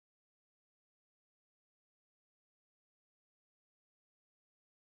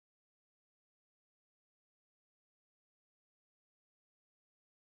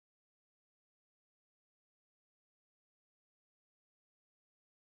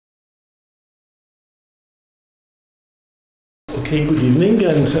Okay, good evening,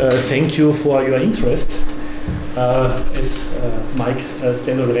 and thank you for your interest. As Mike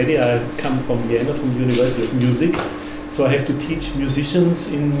said already, I come from Vienna, from the University of Music, so I have to teach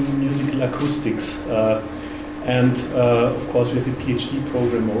musicians in musical acoustics. And of course, we have a PhD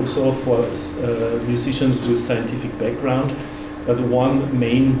program also for musicians with scientific background. But one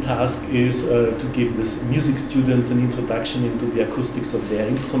main task is to give the music students an introduction into the acoustics of their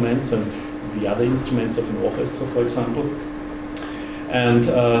instruments and the other instruments of an orchestra, for example. And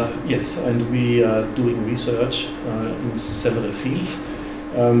yes, and we are doing research in several fields.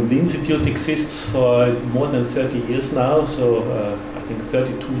 The Institute exists for more than 30 years now, so I think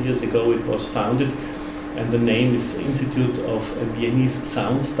 32 years ago it was founded. And the name is Institute of Viennese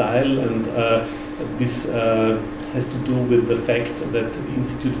Sound Style, and this has to do with the fact that the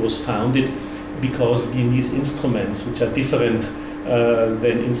Institute was founded because Viennese instruments, which are different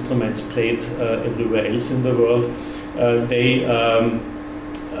than instruments played everywhere else in the world,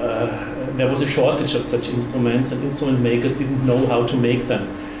 there was a shortage of such instruments, and instrument makers didn't know how to make them.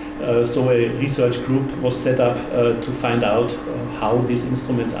 So a research group was set up to find out how these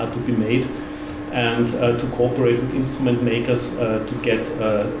instruments are to be made, and to cooperate with instrument makers to get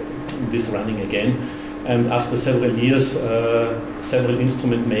this running again. And after several years, several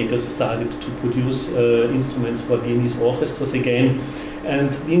instrument makers started to produce instruments for Viennese orchestras again.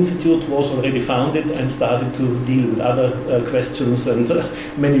 And the Institute was already founded and started to deal with other questions and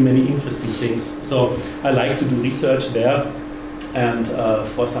many, many interesting things. So I like to do research there, and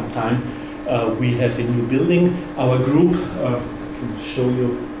for some time we have a new building. Our group, I can show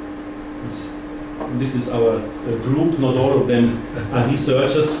you, this is our group. Not all of them are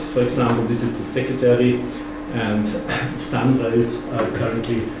researchers. For example, this is the secretary, and Sandra is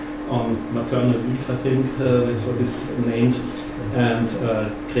currently on maternal leave, I think that's what is named. And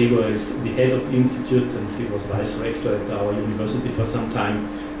Gregor is the head of the institute, and he was vice rector at our university for some time.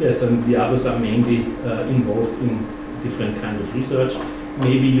 Yes, and the others are mainly involved in different kind of research.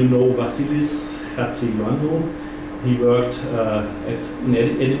 Maybe you know Vasilis Chatziioannou. He worked in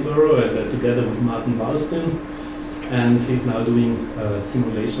Edinburgh together with Martin Walstijn, and he's now doing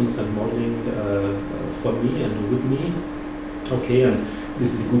simulations and modeling for me and with me. Okay, and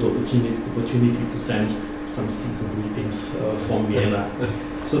this is a good opportunity to send some season greetings from Vienna.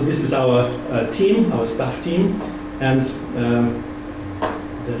 So this is our team, our staff team, and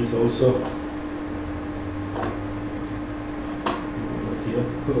there is also here.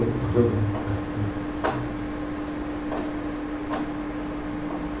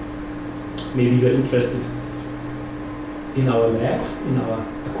 Maybe you're interested in our lab, in our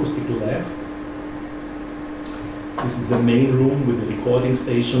acoustical lab. This is the main room with the recording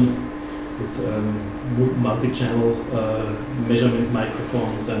station, with multi-channel measurement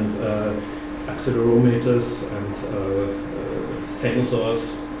microphones and accelerometers and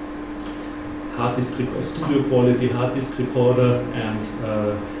sensors, hard disk studio quality hard disk recorder, and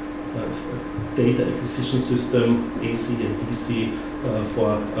data acquisition system, AC and DC,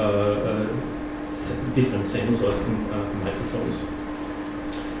 for different sensors and microphones.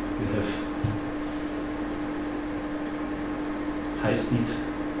 We have high-speed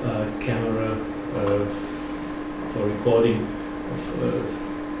camera for recording of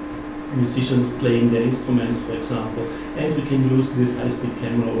musicians playing their instruments, for example. And we can use this high-speed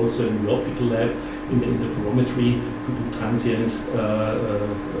camera also in the optical lab, in the interferometry, to do transient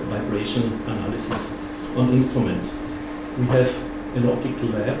vibration analysis on instruments. We have an optical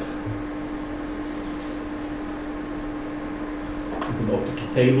lab with an optical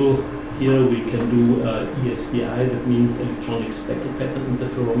table. Here we can do ESPI, that means electronic speckle pattern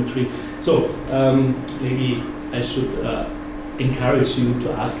interferometry. So maybe I should encourage you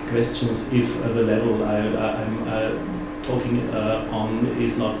to ask questions if the level I'm talking on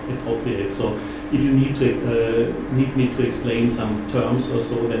is not appropriate. So if you need me to explain some terms or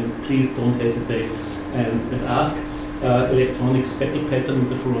so, then please don't hesitate and ask. Electronic speckle pattern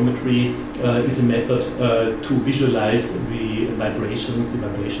interferometry is a method to visualize the vibrations, the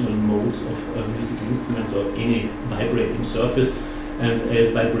vibrational modes of musical instruments or any vibrating surface. And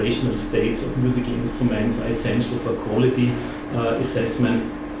as vibrational states of musical instruments are essential for quality assessment,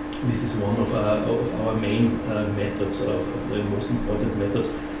 this is one of our main methods, of the most important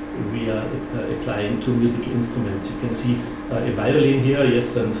methods we are applying to musical instruments. You can see a violin here,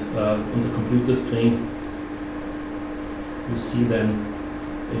 yes, and on the computer screen you see then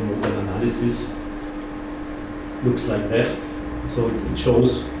a modal analysis. Looks like that. So it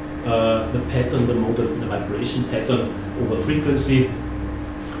shows the pattern, the vibration pattern over frequency.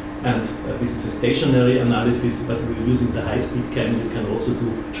 And this is a stationary analysis, but we're using the high-speed cam. You can also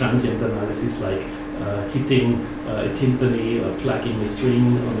do transient analysis, like hitting a timpani or plugging a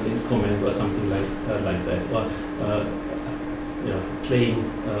string on an instrument or something like that, or playing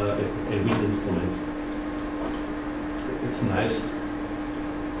a wind instrument. It's nice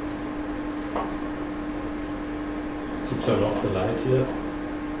to turn off the light here.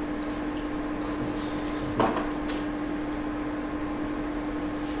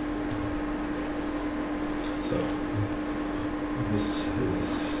 So this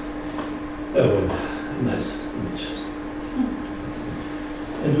is a nice image.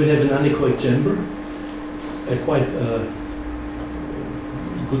 And we have an anechoic chamber, a quite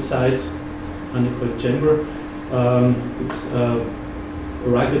good size anechoic chamber. It's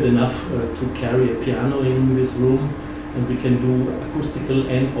rugged enough to carry a piano in this room, and we can do acoustical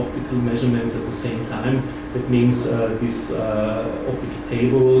and optical measurements at the same time. That means this optical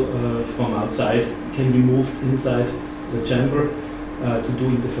table from outside can be moved inside the chamber to do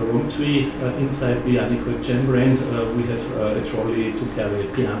interferometry inside the anechoic chamber, and we have a trolley to carry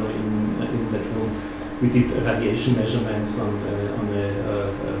a piano in that room. We did radiation measurements on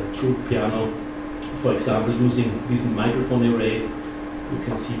a true piano, for example, using this microphone array. You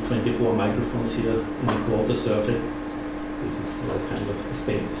can see 24 microphones here in a quarter circle. This is kind of a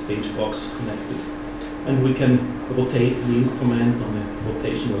stage box connected. And we can rotate the instrument on a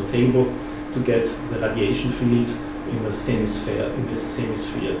rotational table to get the radiation field in a semisphere.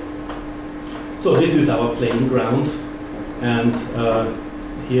 So this is our playing ground, and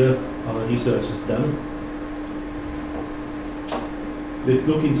here our research is done. Let's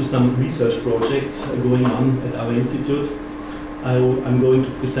look into some research projects going on at our institute. I'm going to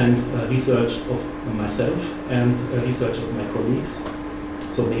present research of myself and research of my colleagues.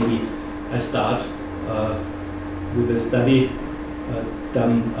 So maybe I start with a study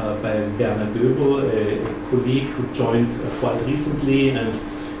done by Goebl, a colleague who joined quite recently, and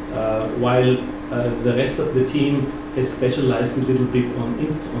while the rest of the team has specialized a little bit on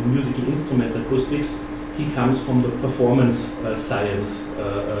musical instrument acoustics, he comes from the performance science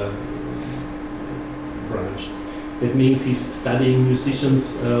branch. That means he's studying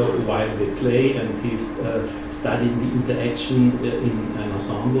musicians while they play, and he's studying the interaction in an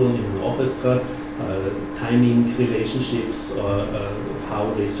ensemble, in an orchestra, timing relationships, or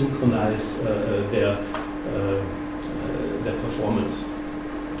how they synchronize their performance.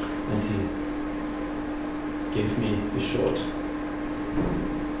 And he gave me a short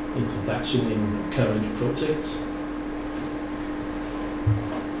introduction in current projects.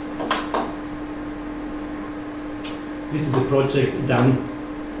 This is a project done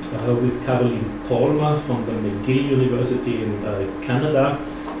with Caroline Palmer from the McGill University in Canada,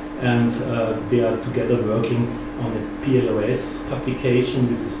 and they are together working on a PLOS publication.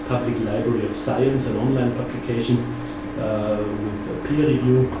 This is Public Library of Science, an online publication with peer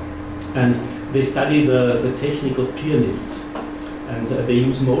review, and they study the technique of pianists, and they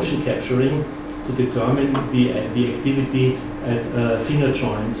use motion capturing to determine the activity at finger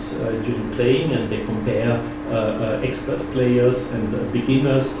joints during playing, and they compare expert players and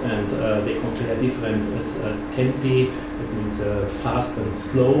beginners, and they compare different tempi, that means fast and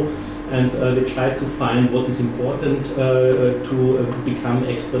slow, and they try to find what is important to become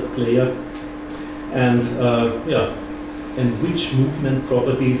expert player, and and which movement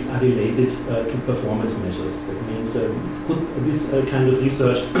properties are related to performance measures. That means this kind of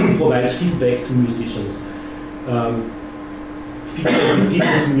research provides feedback to musicians. Feedback is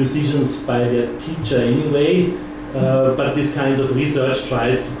given to musicians by their teacher anyway, but this kind of research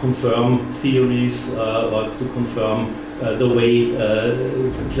tries to confirm theories or to confirm the way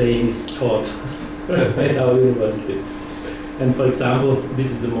playing is taught at our university. And for example,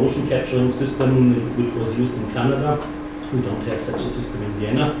 this is the motion capturing system which was used in Canada. We don't have such a system in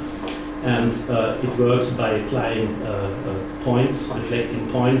Vienna. And it works by applying points, reflecting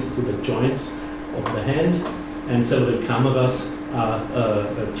points to the joints of the hand, and several cameras are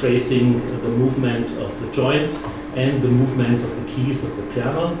tracing the movement of the joints and the movements of the keys of the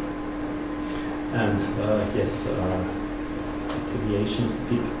piano. And yes, abbreviations,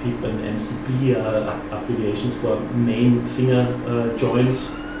 dip, pip, and MCP are abbreviations for main finger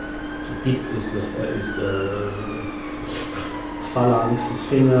joints. Dip is the phalanx is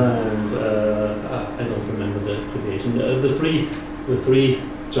finger, and I don't remember the abbreviation. The three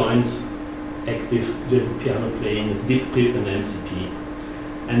joints active during piano playing is dip, pip, and MCP.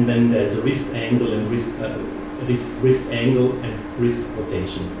 And then there's a wrist angle and wrist angle and wrist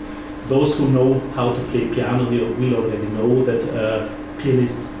rotation. Those who know how to play piano will already know that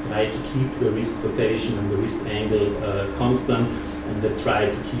pianists try to keep the wrist rotation and the wrist angle constant, and they try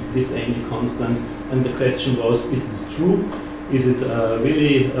to keep this angle constant. And the question was, is this true? Is it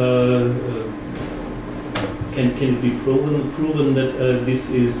really can it be proven that this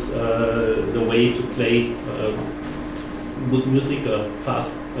is the way to play good music,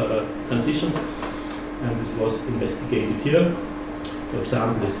 fast transitions? And this was investigated here. For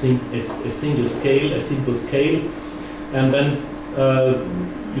example, a single scale, a simple scale, and then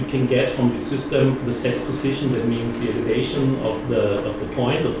you can get from the system the set position. That means the elevation of the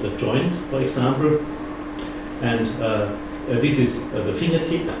point of the joint, for example. And this is the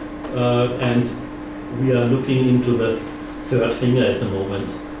fingertip, and we are looking into the third finger at the moment.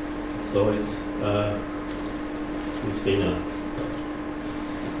 So it's this finger,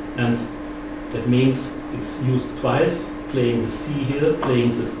 and that means it's used twice, playing the C here, playing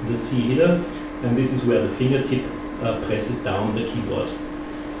the C here, and this is where the fingertip presses down the keyboard.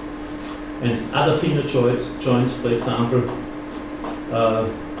 And other finger joints, for example,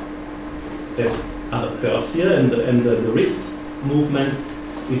 have other curves here, and the wrist movement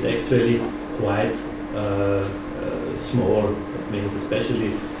is actually quite small. That means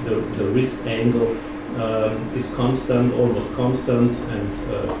especially the wrist angle is constant, almost constant, and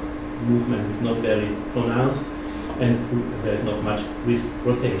movement is not very pronounced, and there's not much wrist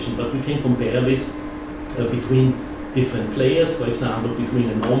rotation. But we can compare this between different players. For example, between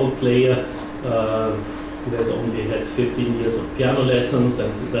a normal player who has only had 15 years of piano lessons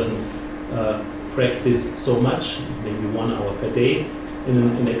and doesn't practice so much, maybe 1 hour per day,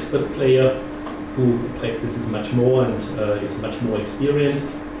 and an expert player who practices much more and is much more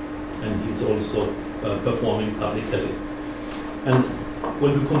experienced, and he's also performing publicly. And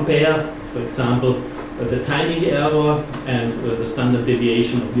when we compare, for example, the timing error and the standard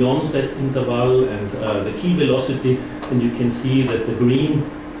deviation of the onset interval and the key velocity, then you can see that the green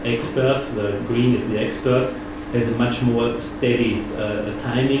expert, the green is the expert, has a much more steady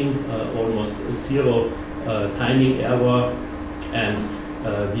timing, almost zero timing error, and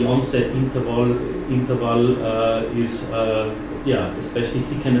the onset interval is especially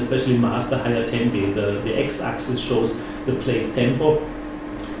he can especially master higher tempi. The x-axis shows the played tempo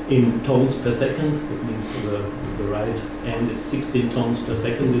in tones per second. That means the right end is 16 tones per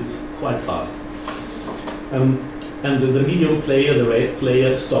second. It's quite fast. And the medium player, the red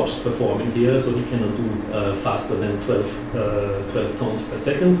player, stops performing here, so he cannot do faster than 12 tones per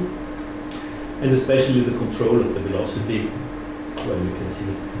second. And especially the control of the velocity, well, you can see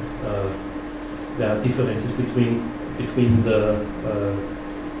there are differences between the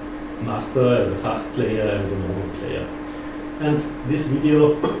master, the fast player, and the normal player. And this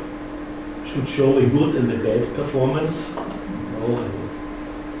video should show a good and a bad performance. I will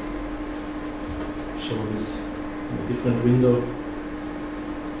show this in a different window.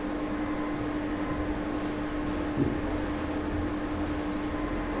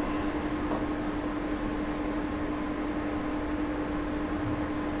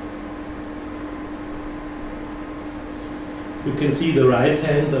 You can see the right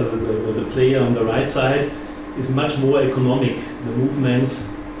hand, the player on the right side, is much more economic. The movements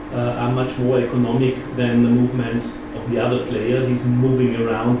are much more economic than the movements of the other player. He's moving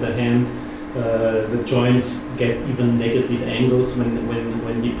around the hand. The joints get even negative angles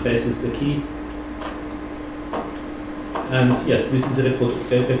when he presses the key. And yes, this is a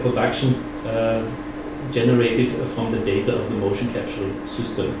reproduction generated from the data of the motion capturing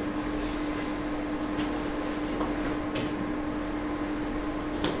system.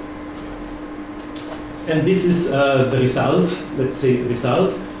 And this is the result, let's say the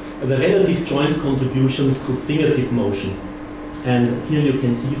result, the relative joint contributions to fingertip motion. And here you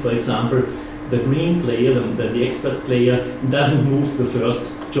can see, for example, the green player, the expert player, doesn't move the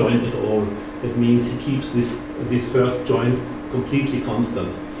first joint at all. That means he keeps this first joint completely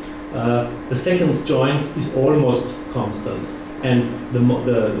constant. The second joint is almost constant. And the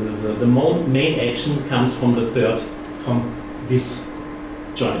main action comes from the third, from this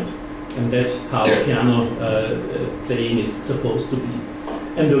joint. And that's how piano playing is supposed to be.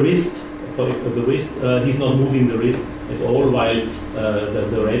 And the wrist, he's not moving the wrist at all, while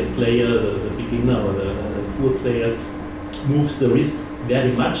the red player, the beginner or the poor player, moves the wrist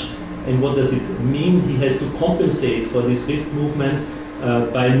very much. And what does it mean? He has to compensate for this wrist movement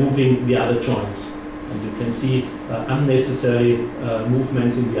by moving the other joints. And you can see unnecessary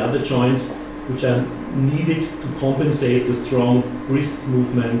movements in the other joints, which are needed to compensate the strong wrist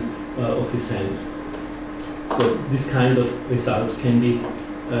movement of his hand. So this kind of results can be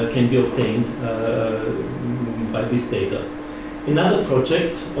obtained by this data. Another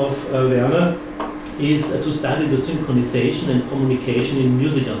project of Werner is to study the synchronization and communication in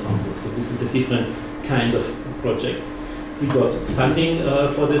music ensembles. So this is a different kind of project. We got funding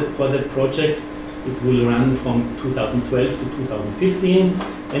for that project. It will run from 2012 to 2015,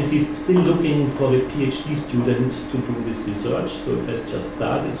 And he's still looking for a PhD student to do this research, so it has just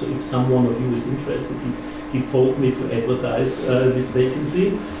started. So if someone of you is interested, he told me to advertise this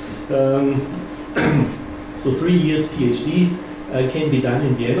vacancy. So 3 years PhD can be done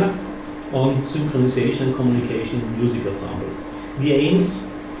in Vienna on synchronization and communication in music ensembles. The aims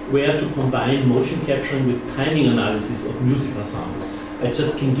were to combine motion capturing with timing analysis of music ensembles. I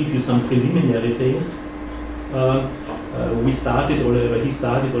just can give you some preliminary things. He started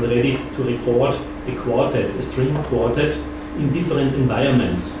already to record a quartet, a string quartet, in different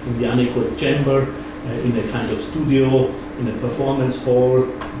environments, in the anechoic chamber, in a kind of studio, in a performance hall,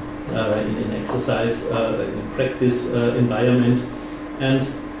 in an exercise, in a practice environment. And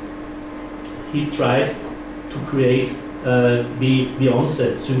he tried to create the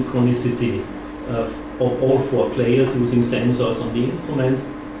onset synchronicity of all 4 players using sensors on the instrument,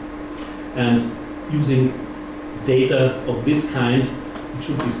 and using data of this kind. It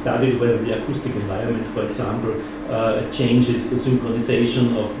should be studied whether the acoustic environment, for example, changes the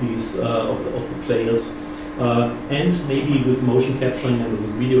synchronization of these of the players, and maybe with motion capturing and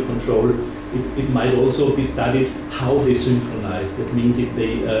with video control, it might also be studied how they synchronize. That means if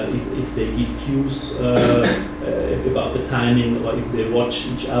they give cues about the timing, or if they watch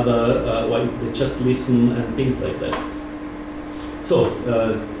each other, or if they just listen and things like that. So,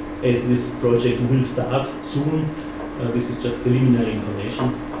 as this project will start soon, this is just preliminary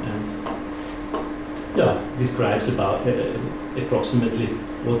information, and describes about approximately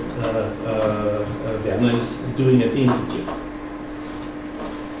what Werner is doing at the Institute.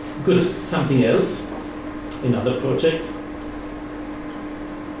 Good. Something else, another project,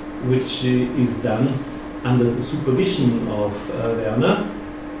 which is done under the supervision of Werner,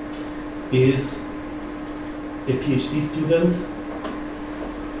 is a PhD student.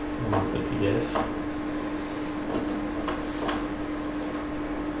 The PDF.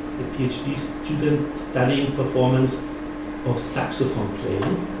 A PhD student studying performance of saxophone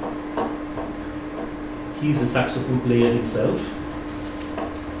playing. He's a saxophone player himself.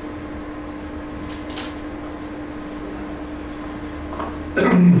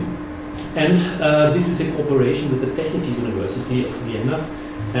 And this is a cooperation with the Technical University of Vienna.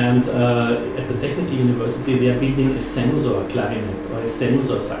 And at the Technical University, they are building a sensor clarinet or a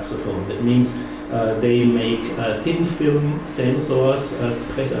sensor saxophone. That means they make thin film sensors,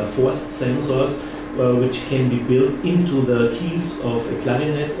 forced sensors, which can be built into the keys of a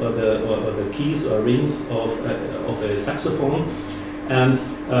clarinet, or the keys or rings of a saxophone. And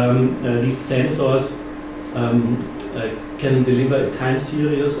these sensors can deliver a time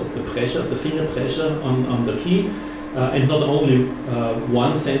series of the pressure, the finger pressure on the key. And not only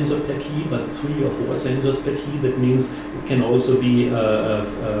one sensor per key, but 3 or 4 sensors per key. That means it can also be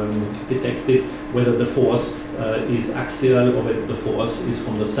detected whether the force is axial, or whether the force is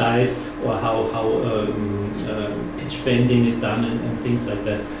from the side, or how pitch bending is done, and things like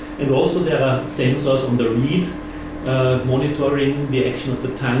that. And also there are sensors on the reed monitoring the action of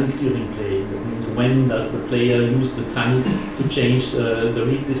the tongue during playing. That means when does the player use the tongue to change the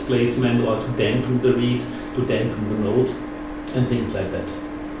reed displacement, or to dampen the reed, to dampen the note, and things like that.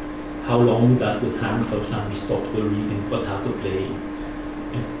 How long does the tongue, for example, stop the reed in portato playing?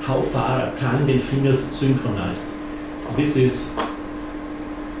 And how far are tongue and fingers synchronized? This is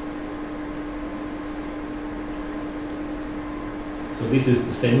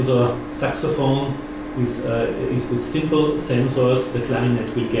the sensor saxophone. Is with simple sensors. The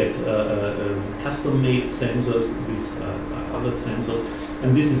clarinet will get custom-made sensors with other sensors,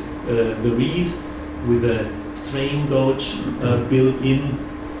 and this is the reed with a strain gauge built in,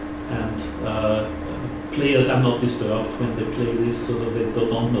 and players are not disturbed when they play this, so that they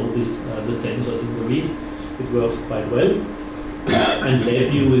don't notice the sensors in the reed. It works quite well. And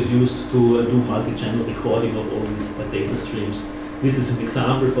LabVIEW is used to do multi-channel recording of all these data streams. This is an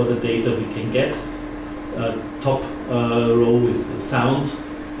example for the data we can get. Top row is the sound,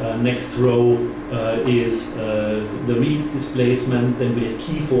 next row is the reed displacement, then we have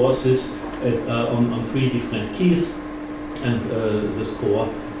key forces on 3 different keys, and the score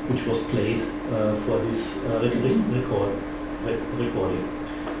which was played for this recording.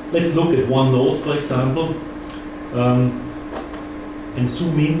 Let's look at one note, for example, and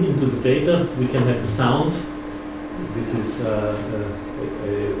zoom in into the data. We can have the sound. This is a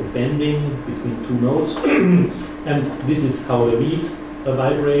bending between 2 notes, and this is how the reed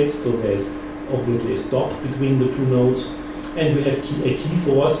vibrates. So there's obviously a stop between the 2 notes, and we have a key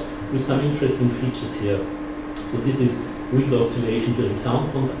force with some interesting features here. So this is reed oscillation during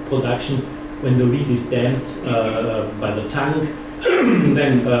sound production. When the reed is damped by the tongue,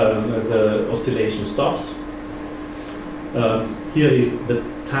 then the oscillation stops. here is the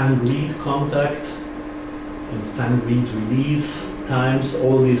tongue read contact and tongue read release times.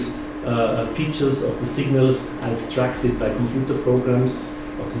 All these features of the signals are extracted by computer programs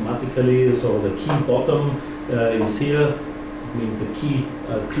automatically. So the key bottom is here. It means the key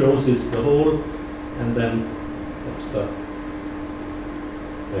closes the hole, and then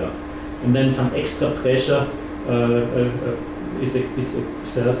and then some extra pressure is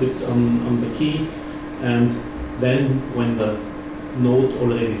exerted on the key, and then when the note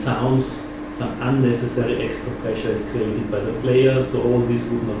already sounds, some unnecessary extra pressure is created by the player, so all this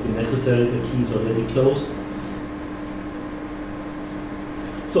would not be necessary, the key is already closed.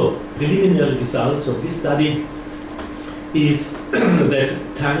 So, preliminary results of this study is that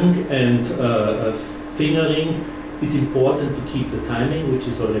tongue and fingering is important to keep the timing, which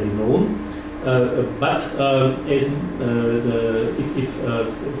is already known. But if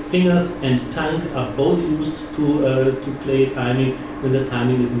fingers and tongue are both used to play timing, then the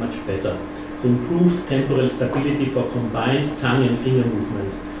timing is much better. So improved temporal stability for combined tongue and finger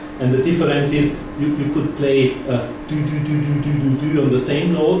movements. And the difference is you could play do on the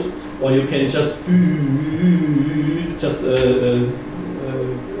same note, or you can just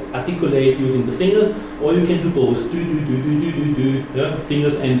articulate using the fingers, or you can do both, yeah,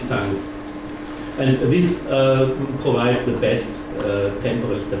 fingers and tongue. And this provides the best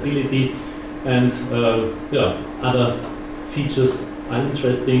temporal stability, and yeah, other features are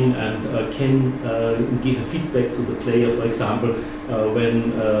interesting and can give a feedback to the player, for example,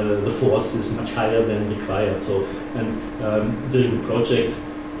 when the force is much higher than required. So, and during the project,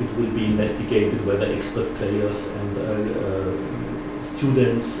 it will be investigated whether expert players and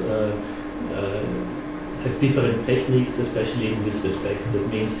students have different techniques, especially in this respect. That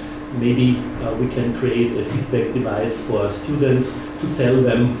means maybe we can create a feedback device for students to tell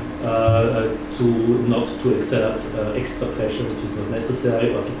them not to exert extra pressure which is not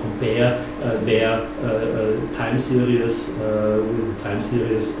necessary, or to compare their time series with the time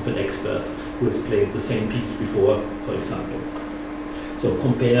series of an expert who has played the same piece before, for example. So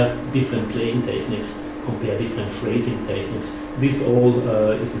compare different playing techniques, compare different phrasing techniques. This all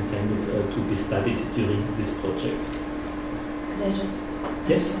is intended to be studied during this project. Could I just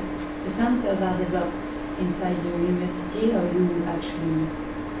yes? So sensors are developed inside your university, or you actually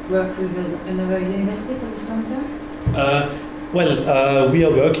work with another university for the sensor? We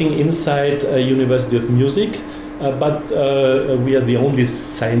are working inside University of Music, but we are the only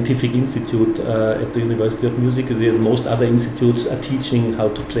scientific institute at the University of Music. Most other institutes are teaching how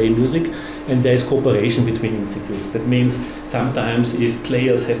to play music, and there is cooperation between institutes. That means sometimes if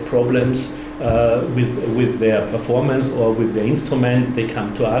players have problems with their performance or with their instrument, they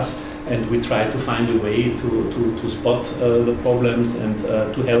come to us, and we try to find a way to spot the problems and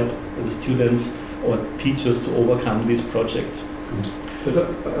to help the students or teachers to overcome these projects. But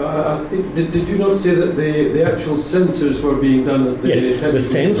I think, did you not say that the actual sensors were being done at the Yes, the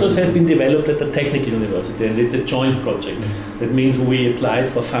sensors have been developed at the Technical University, and it's a joint project. That means we applied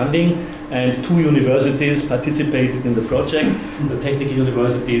for funding, and 2 universities participated in the project. The Technical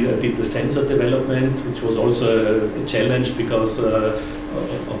University did the sensor development, which was also a challenge because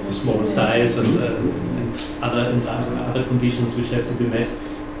of the small size and other conditions which have to be met.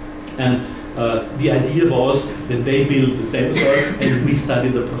 And the idea was that they built the sensors and we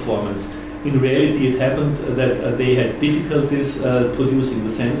studied the performance. In reality, it happened that they had difficulties producing the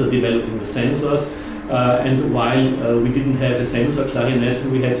sensor, developing the sensors, and while we didn't have a sensor clarinet,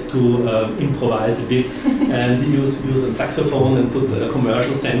 we had to improvise a bit and use a saxophone and put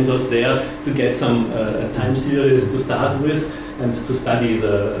commercial sensors there to get some time series to start with, and to study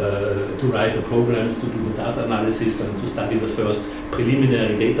to write the programs, to do the data analysis, and to study the first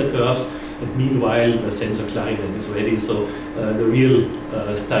preliminary data curves. And meanwhile, the sensor clarinet is ready, so the real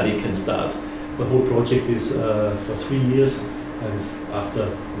study can start. The whole project is for 3 years, and after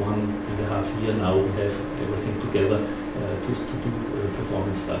 1.5 years now, we have everything together to do a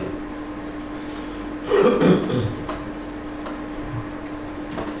performance study.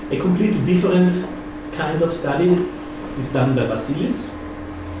 A completely different kind of study is done by Vasilis.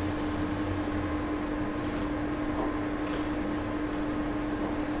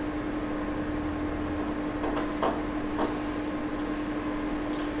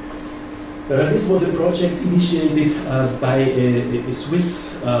 This was a project initiated by a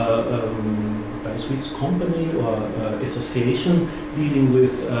Swiss company or association dealing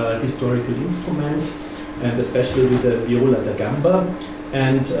with historical instruments, and especially with the viola da gamba.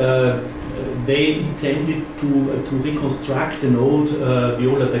 And they intended to reconstruct an old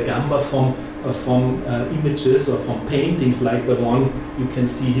viola da gamba from images or from paintings like the one you can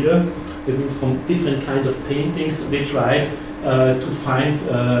see here. That means from different kind of paintings. They tried to find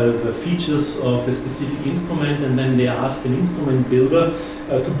the features of a specific instrument, and then they ask an instrument builder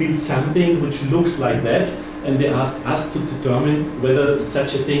to build something which looks like that, and they ask us to determine whether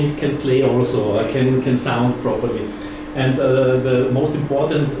such a thing can play also, or can sound properly. And the most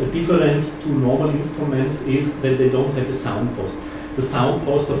important difference to normal instruments is that they don't have a sound post. The sound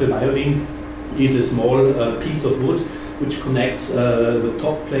post of a violin is a small piece of wood which connects the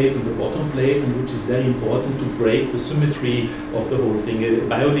top plate and the bottom plate, and which is very important to break the symmetry of the whole thing. A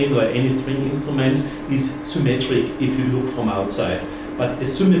violin or any string instrument is symmetric if you look from outside. But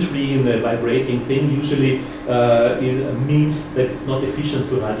asymmetry in a vibrating thing usually means that it's not efficient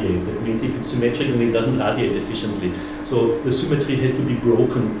to radiate. That means if it's symmetric, then it doesn't radiate efficiently. So the symmetry has to be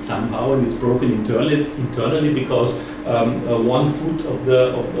broken somehow, and it's broken internally because 1 foot of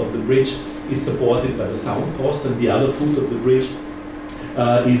the bridge is supported by the sound post, and the other foot of the bridge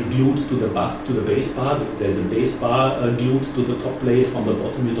is glued to the bass bar. There's a bass bar glued to the top plate. From the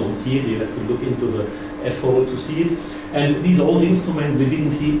bottom you don't see it, you have to look into the F-hole to see it. And these old instruments, they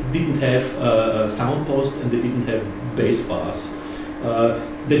didn't have sound post, and they didn't have bass bars.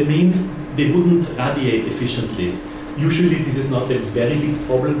 That means they wouldn't radiate efficiently. Usually this is not a very big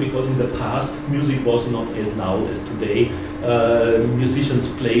problem, because in the past music was not as loud as today. Musicians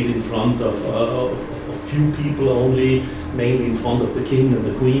played in front of few people only, mainly in front of the king and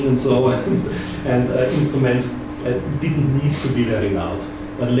the queen and so on. And instruments didn't need to be very loud.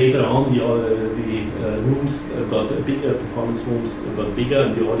 But later on, the rooms got bigger, performance rooms got bigger,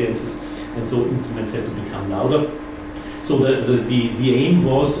 and the audiences, and so instruments had to become louder. So the aim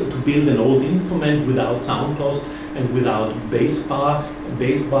was to build an old instrument without sound post and without bass bar,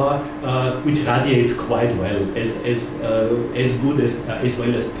 which radiates quite well, as good as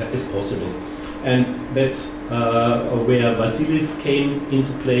well as possible. And that's where Vasilis came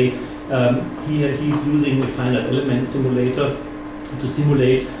into play. Here he's using a finite element simulator to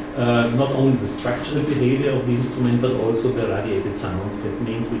simulate not only the structural behavior of the instrument, but also the radiated sound. That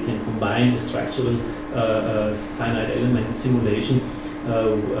means we can combine a structural finite element simulation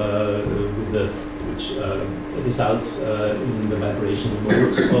which results in the vibrational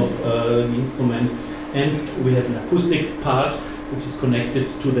modes of the instrument. And we have an acoustic part which is connected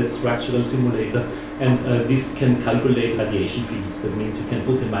to that structural simulator, and this can calculate radiation fields. That means you can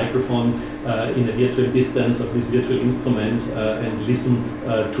put a microphone in a virtual distance of this virtual instrument and listen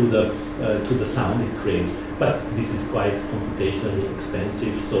to the sound it creates. But this is quite computationally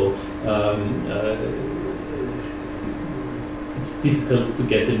expensive, so it's difficult to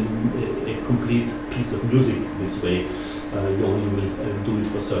get a complete piece of music this way. You only will do it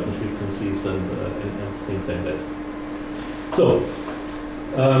for certain frequencies and things like that. So,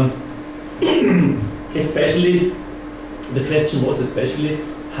 especially, the question was especially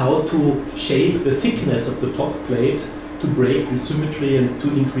how to shape the thickness of the top plate to break the symmetry and to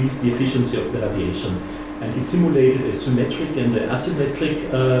increase the efficiency of the radiation. And he simulated a symmetric and an asymmetric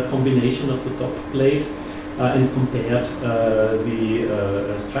combination of the top plate and compared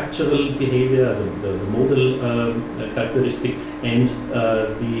the structural behavior, the modal characteristic, and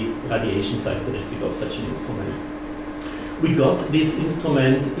the radiation characteristic of such an instrument. We got this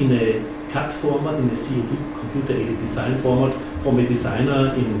instrument in a CAD format, in a CAD, computer-aided design format, from a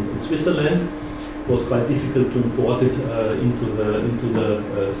designer in Switzerland. It was quite difficult to import it into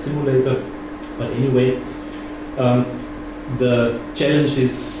the simulator, but anyway, the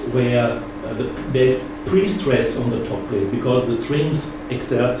challenges were there's pre-stress on the top plate because the strings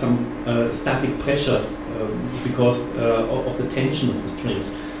exert some static pressure because of the tension of the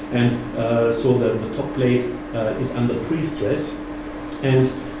strings, and so the top plate is under pre-stress, and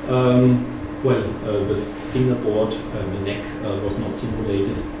the fingerboard and the neck was not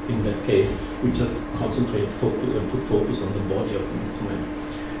simulated in that case. We just put focus on the body of the instrument.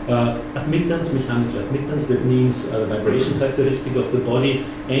 Admittance, mechanical admittance, that means vibration characteristic of the body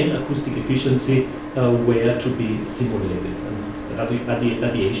and acoustic efficiency were to be simulated, and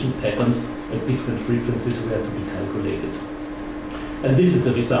radiation patterns at different frequencies were to be calculated. And this is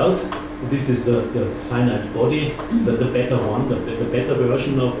the result. This is the finite body, the better one, the better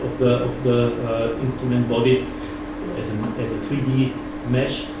version of the instrument body as a 3D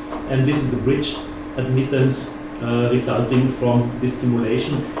mesh. And this is the bridge admittance resulting from this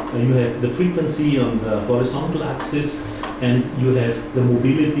simulation. You have the frequency on the horizontal axis, and you have the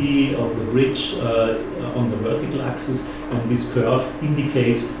mobility of the bridge on the vertical axis, and this curve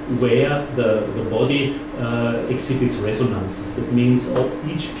indicates where the body exhibits resonances. That means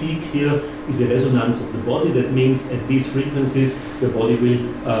each peak here is a resonance of the body. That means at these frequencies the body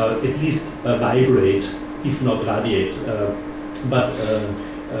will at least vibrate, if not radiate. But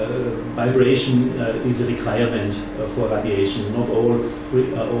vibration is a requirement for radiation. Not all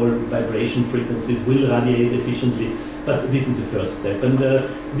vibration frequencies will radiate efficiently, but this is the first step. And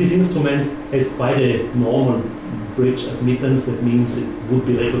this instrument has quite a normal bridge admittance. That means it would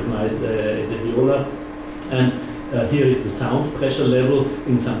be recognized as a viola. And here is the sound pressure level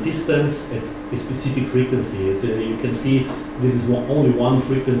in some distance at a specific frequency. You can see this is only one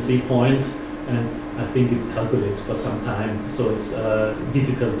frequency point, and I think it calculates for some time, so it's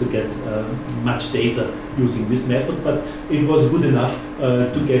difficult to get much data using this method, but it was good enough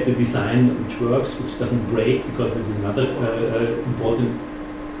to get the design which works, which doesn't break, because this is another important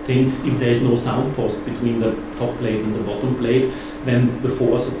thing. If there is no sound post between the top plate and the bottom plate, then the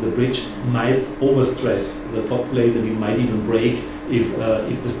force of the bridge might overstress the top plate, and it might even break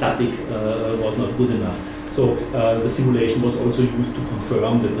if the static was not good enough. So the simulation was also used to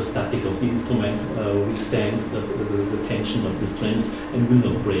confirm that the static of the instrument will stand the tension of the strings and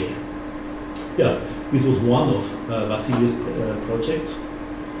will not break. Yeah, this was one of Vassili's projects.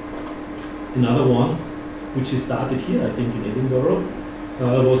 Another one, which he started here, I think in Edinburgh,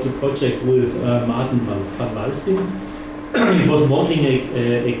 was the project with Martin van Walstijn. It was modeling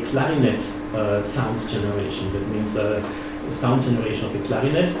a clarinet sound generation. That means sound generation of a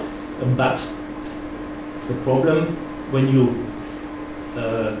clarinet, but the problem when you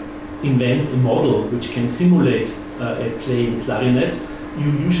invent a model which can simulate a playing clarinet,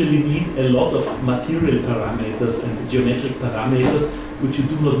 you usually need a lot of material parameters and geometric parameters which you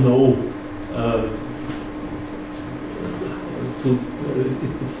do not know.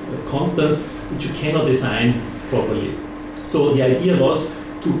 It's constants which you cannot design properly. So the idea was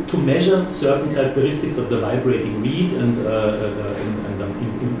to measure certain characteristics of the vibrating reed and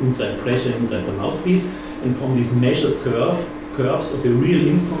inside pressure inside the mouthpiece, and from these measured curves of a real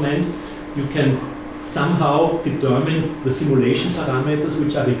instrument, you can somehow determine the simulation parameters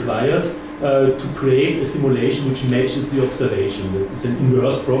which are required to create a simulation which matches the observation. This is an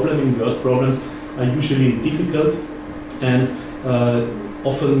inverse problem. Inverse problems are usually difficult and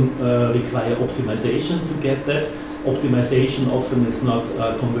often require optimization to get that. Optimization often is not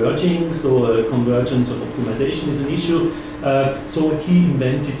converging, so convergence of optimization is an issue. So he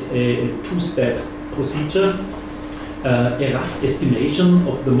invented a two-step procedure, a rough estimation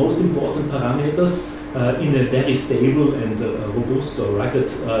of the most important parameters in a very stable and robust or rugged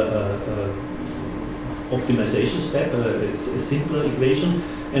optimization step, a simpler equation,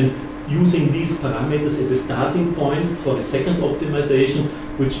 and using these parameters as a starting point for a second optimization,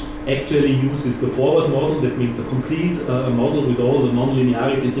 which actually uses the forward model. That means a complete model with all the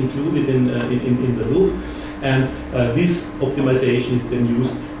non-linearities included in the loop. And this optimization is then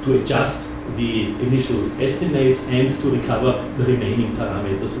used to adjust the initial estimates and to recover the remaining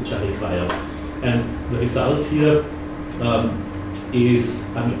parameters which are required. And the result here is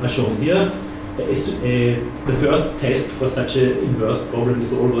shown here. The first test for such an inverse problem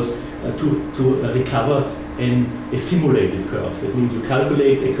is always to recover a simulated curve. That means you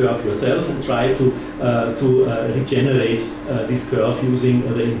calculate a curve yourself and try to regenerate this curve using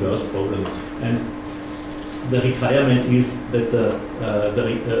the inverse problem. And the requirement is that the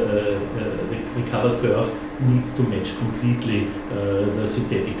recovered curve needs to match completely the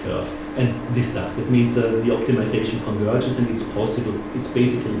synthetic curve, and this does. That means the optimization converges, and it's possible. It's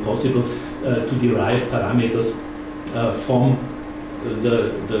basically possible to derive parameters from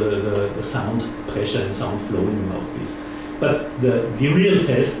the sound pressure and sound flow in the mouthpiece. But the real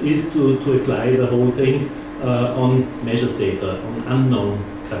test is to apply the whole thing on measured data, on unknown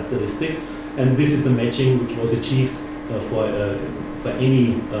characteristics. And this is the matching which was achieved for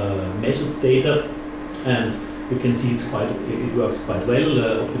any measured data, and you can see it works quite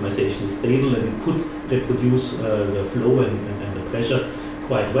well. Optimization is stable, and it could reproduce the flow and the pressure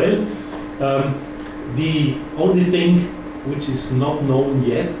quite well. The only thing which is not known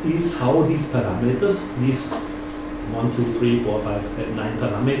yet is how these parameters, these 1, 2, 3, 4, 5, 9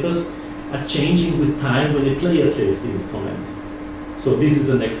 parameters, are changing with time when a player plays the instrument. So this is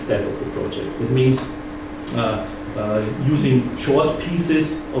the next step of the project. It means using short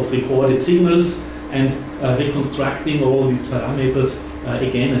pieces of recorded signals and reconstructing all these parameters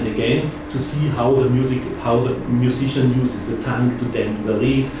again and again to see how the musician uses the tongue to damp the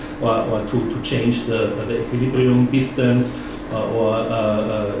reed, or to change the equilibrium distance, or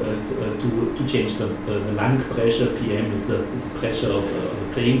to change the lung pressure. PM is the pressure of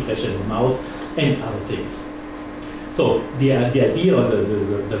the playing pressure in the mouth, and other things. So the idea, or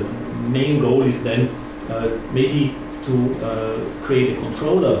the main goal is then maybe to create a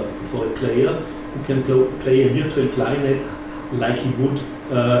controller for a player who can play a virtual clarinet like he would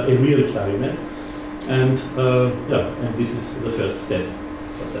a real clarinet. And and this is the first step.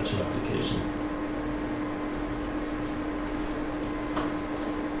 for such an application.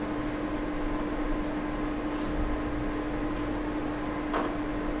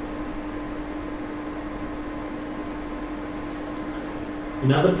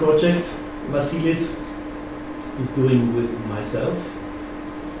 Another project Vasilis is doing with myself.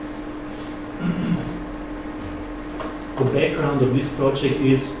 The background of this project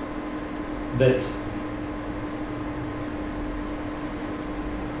is that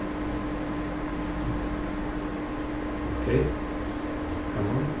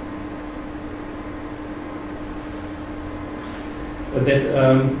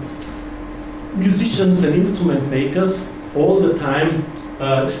musicians and instrument makers all the time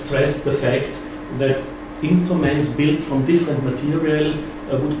stress the fact that instruments built from different material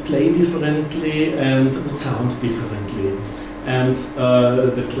would play differently and would sound differently. And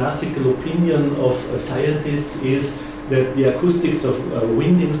the classical opinion of scientists is that the acoustics of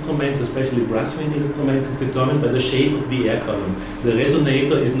wind instruments, especially brass wind instruments, is determined by the shape of the air column. The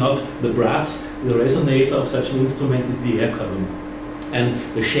resonator is not the brass, the resonator of such an instrument is the air column. And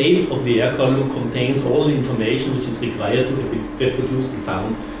the shape of the air column contains all the information which is required to reproduce the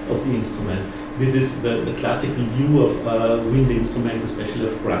sound of the instrument. This is the classical view of wind instruments, especially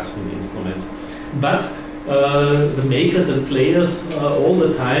of brass wind instruments. But the makers and players all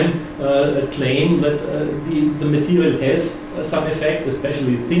the time claim that the material has some effect,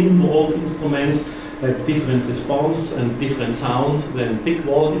 especially thin-walled instruments have different response and different sound than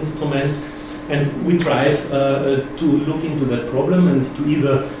thick-walled instruments. And we tried to look into that problem and to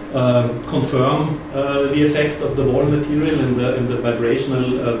either confirm the effect of the wall material and the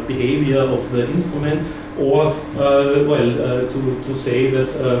vibrational behavior of the instrument, or to say that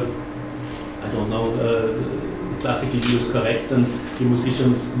I don't know, the classical view is correct, and the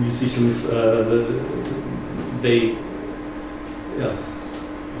musicians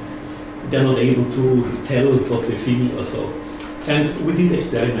they're not able to tell what they feel or so. And we did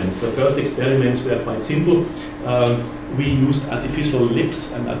experiments. The first experiments were quite simple. We used artificial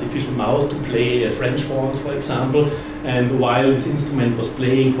lips and artificial mouth to play a French horn, for example. And while this instrument was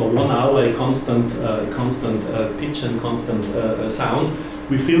playing for 1 hour a constant pitch and constant sound,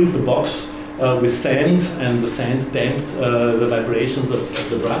 we filled the box with sand, and the sand damped the vibrations of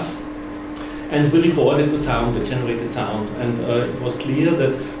the brass. And we recorded the sound, the generated sound, and it was clear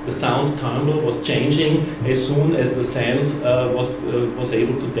that the sound timbre was changing as soon as the sand was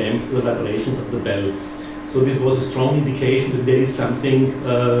able to damp the vibrations of the bell. So this was a strong indication that there is something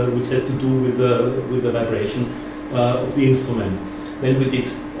which has to do with the vibration of the instrument. Then we did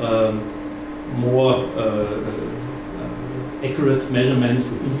more accurate measurements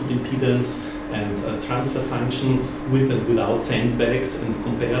with input impedance and transfer function with and without sandbags, and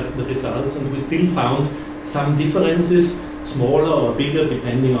compared the results, and we still found some differences, smaller or bigger,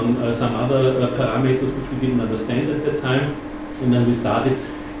 depending on some other parameters which we didn't understand at that time. And then we started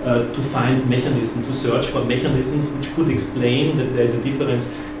to find mechanisms, to search for mechanisms which could explain that there's a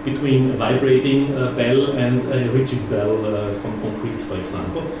difference between a vibrating bell and a rigid bell from concrete, for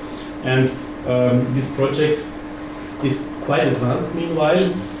example. And this project is quite advanced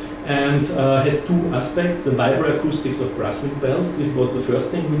meanwhile, and has two aspects: the vibroacoustics of brass wind bells. This was the first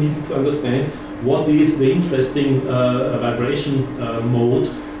thing we needed to understand. What is the interesting vibration mode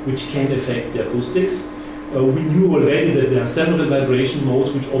which can affect the acoustics? We knew already that there are several vibration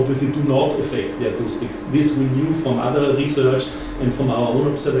modes which obviously do not affect the acoustics. This we knew from other research and from our own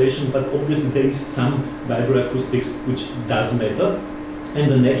observation, but obviously there is some vibroacoustics which does matter. And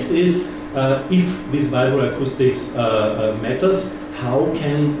the next is, if this vibroacoustics matters, how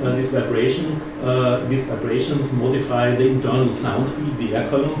can these vibrations modify the internal sound field, the air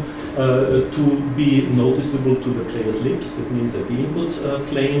column, to be noticeable to the player's lips, that means at the input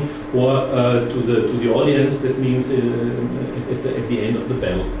plane, or to the audience, that means at the end of the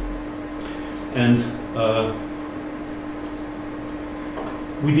bell. And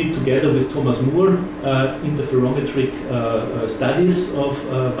we did, together with Thomas Moore, interferometric studies of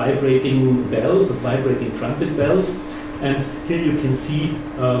vibrating bells, of vibrating trumpet bells. And here you can see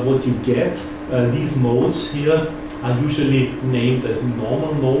what you get. These modes here are usually named as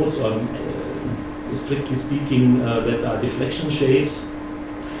normal modes, or strictly speaking, that are deflection shapes.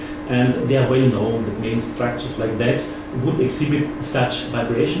 And they are well known. That means structures like that would exhibit such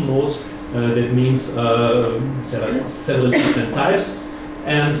vibration modes. That means there are several different types.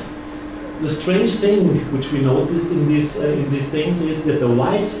 And the strange thing which we noticed in these things is that the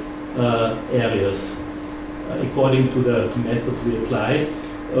white areas, according to the method we applied,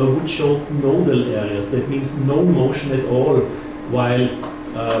 would show nodal areas. That means no motion at all, while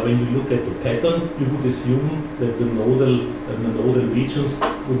when you look at the pattern, you would assume that the nodal regions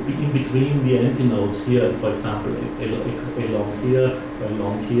would be in between the antinodes here, for example, along here,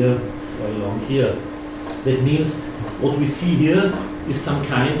 along here, along here. That means what we see here is some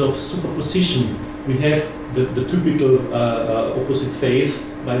kind of superposition. We have the typical opposite phase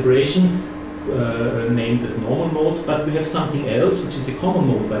vibration named as normal modes, but we have something else, which is a common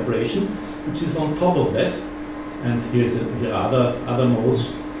mode vibration, which is on top of that. And here are other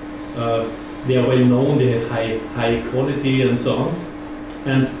modes. They are well known, they have high quality and so on.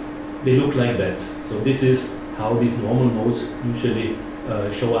 And they look like that. So this is how these normal modes usually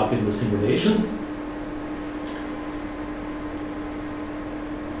show up in the simulation.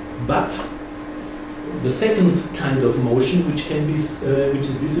 But the second kind of motion, which can be, which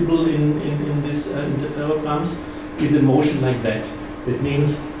is visible in these interferograms, is a motion like that. That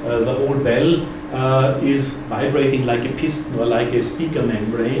means the whole bell is vibrating like a piston or like a speaker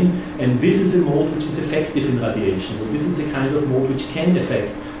membrane, and this is a mode which is effective in radiation. So this is a kind of mode which can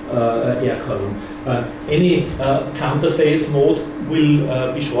affect air column. Any counterphase mode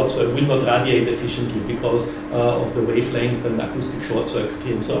will be short circuit, will not radiate efficiently because of the wavelength and acoustic short circuit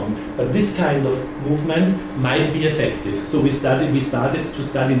and so on. But this kind of movement might be effective. So we started to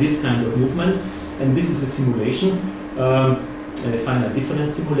study this kind of movement, and this is a simulation, a finite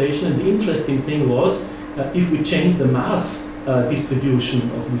difference simulation. And the interesting thing was, if we change the mass distribution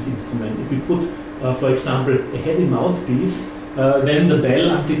of this instrument, if we put, for example, a heavy mouthpiece, then the bell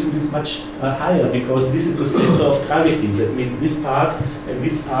amplitude is much higher, because this is the center of gravity. That means this part and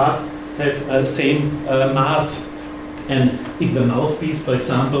this part have same mass. And if the mouthpiece, for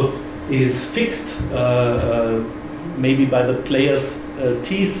example, is fixed maybe by the player's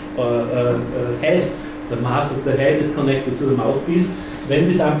teeth or head, the mass of the head is connected to the mouthpiece, then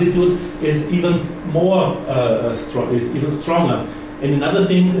this amplitude is even more is even stronger. And another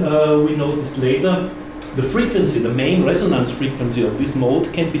thing we noticed later, the frequency, the main resonance frequency of this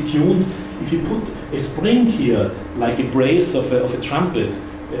mode can be tuned if you put a spring here, like a brace of a trumpet,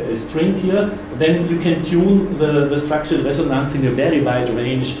 a string here, then you can tune the structural resonance in a very wide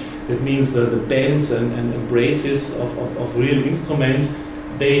range. That means the bends and braces of real instruments,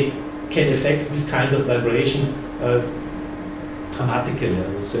 they can affect this kind of vibration dramatically, I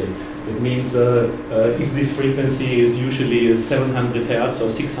would say. It means if this frequency is usually 700 Hertz or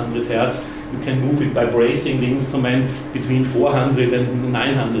 600 Hertz, you can move it by bracing the instrument between 400 and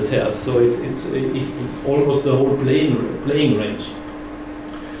 900 Hertz. So it's almost the whole playing range.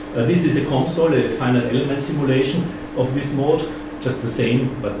 This is a COMSOL, a finite element simulation of this mode, just the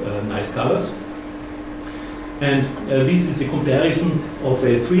same, but nice colors. And this is a comparison of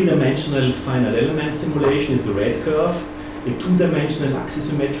a three-dimensional finite element simulation, is the red curve. A two-dimensional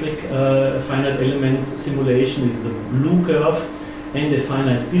axisymmetric finite element simulation is the blue curve, and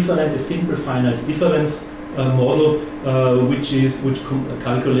a simple finite difference model, which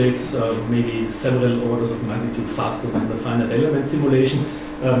calculates maybe several orders of magnitude faster than the finite element simulation.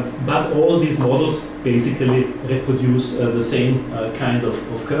 But all these models basically reproduce the same kind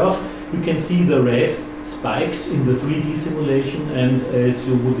of curve. You can see the red spikes in the 3D simulation, and as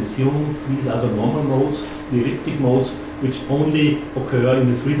you would assume, these are the normal modes, the elliptic modes, which only occur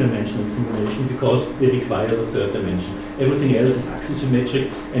in the three-dimensional simulation because they require the third dimension. Everything else is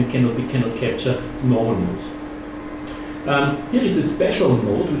axisymmetric and cannot capture normal modes. Here is a special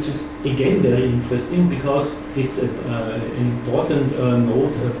mode, which is again very interesting because it's an important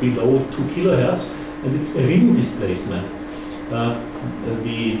node below 2 kHz, and it's a rim displacement.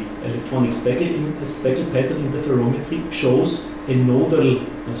 The electronic speckle pattern interferometry shows a nodal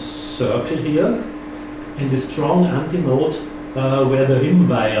circle here and a strong antinode where the rim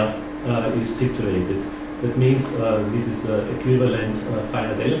wire is situated. That means this is equivalent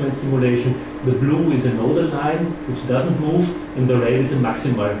finite element simulation. The blue is a nodal line which doesn't move, and the red is a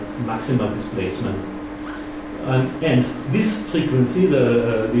maximal displacement. And this frequency,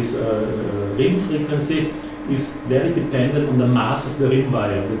 this rim frequency, is very dependent on the mass of the rim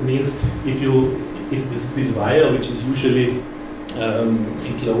wire. That means if this wire, which is usually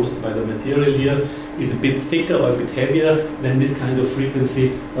enclosed by the material here, is a bit thicker or a bit heavier, then this kind of frequency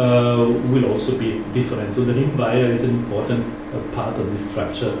will also be different. So the rim wire is an important part of this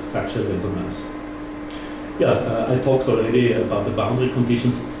structural resonance. Yeah, I talked already about the boundary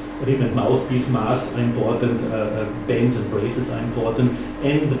conditions. Rim and mouthpiece mass are important, bends and braces are important,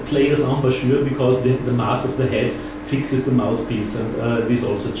 and the player's embouchure, because the mass of the head fixes the mouthpiece, and this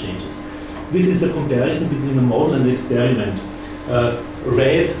also changes. This is a comparison between the model and the experiment.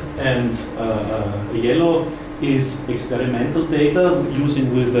 Red and yellow is experimental data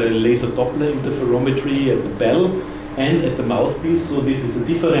using with a laser Doppler interferometry at the bell, and at the mouthpiece. So this is a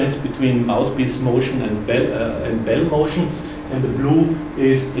difference between mouthpiece motion and bell motion. And the blue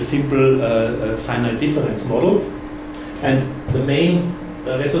is a simple finite difference model. And the main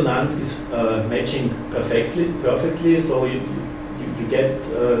resonance is matching perfectly. So you get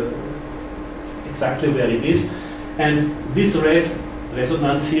exactly where it is. And this red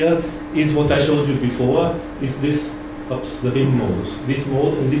resonance here is what I showed you before, is this, the rim modus. This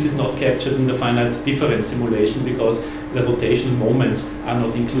mode, and this is not captured in the finite difference simulation because the rotational moments are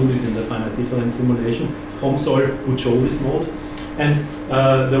not included in the finite difference simulation. Kausel would show this mode. And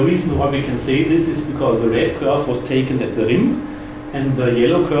the reason why we can say this is because the red curve was taken at the rim, and the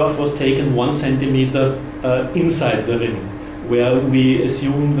yellow curve was taken 1 centimeter inside the rim, where we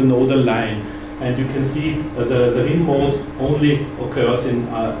assume the nodal line. And you can see the rim mode only occurs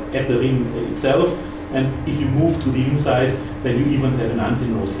at the rim itself. And if you move to the inside, then you even have an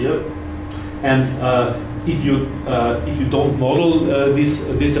antinode here. And if you don't model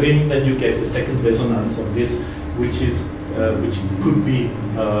this rim, then you get a second resonance of this, which could be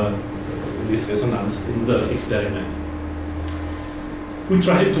this resonance in the experiment. We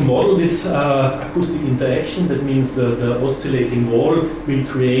tried to model this acoustic interaction. That means the oscillating wall will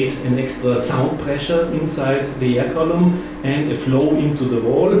create an extra sound pressure inside the air column and a flow into the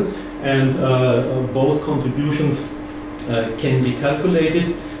wall. And both contributions can be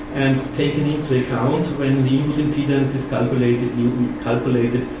calculated and taken into account when the input impedance is calculated. You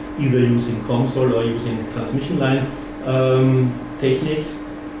calculate it either using Kausel or using transmission line techniques.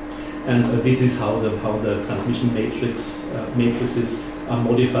 And this is how the transmission matrices are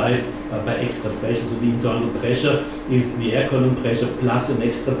modified by extra pressure. So the internal pressure is the air column pressure plus an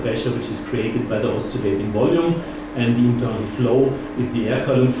extra pressure which is created by the oscillating volume, and the internal flow is the air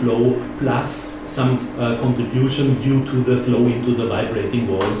column flow plus some contribution due to the flow into the vibrating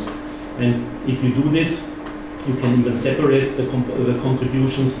walls. And if you do this, you can even separate the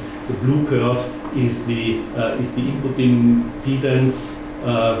contributions. The blue curve is the input impedance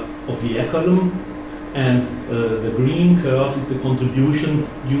of the air column, and the green curve is the contribution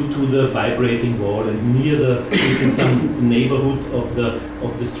due to the vibrating wall. And near in some neighborhood of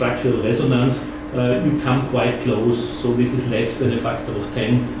the structural resonance, you come quite close. So this is less than a factor of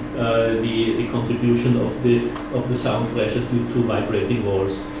 10. The contribution of the sound pressure due to vibrating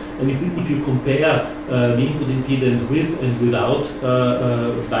walls. And if you compare the input impedance with and without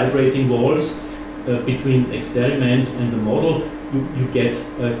vibrating walls between experiment and the model, you get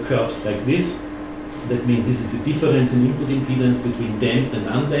curves like this. That means this is a difference in input impedance between damped and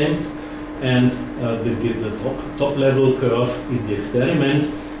undamped, and the top level curve is the experiment,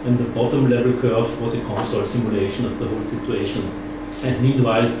 and the bottom level curve was a Kausel simulation of the whole situation. And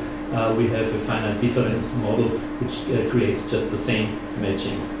meanwhile, we have a finite difference model which creates just the same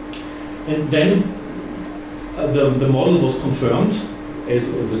matching. And then the model was confirmed, as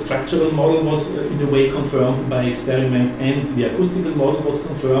the structural model was in a way confirmed by experiments, and the acoustical model was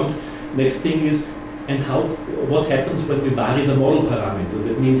confirmed. Next thing is, what happens when we vary the model parameters?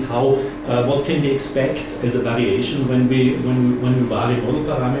 That means what can we expect as a variation when we vary model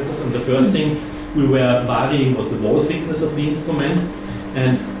parameters? And the first thing we were varying was the wall thickness of the instrument,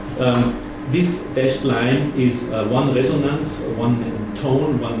 and this dashed line is one resonance, one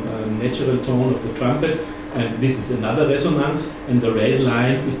tone, one natural tone of the trumpet, and this is another resonance, and the red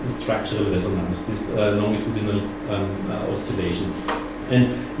line is the structural resonance, this longitudinal oscillation.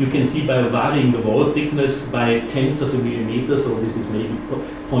 And you can see by varying the wall thickness by tenths of a millimeter, so this is maybe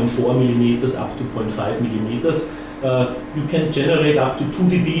 0.4 millimeters up to 0.5 millimeters, you can generate up to 2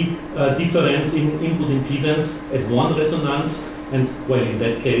 dB difference in input impedance at one resonance. And well, in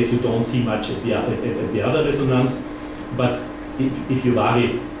that case, you don't see much at the other resonance. But if you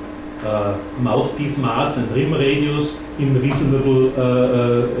vary mouthpiece mass and rim radius in reasonable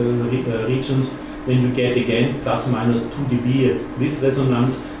regions, then you get again plus minus 2 dB at this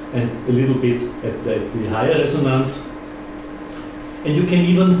resonance and a little bit at the higher resonance. And you can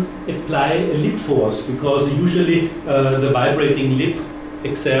even apply a lip force, because usually the vibrating lip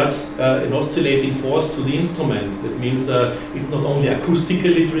exerts an oscillating force to the instrument. That means it's not only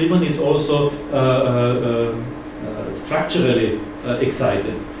acoustically driven, it's also structurally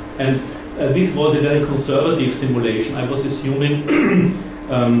excited. And this was a very conservative simulation. I was assuming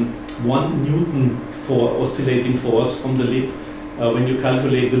 1 Newton for oscillating force from the lip. When you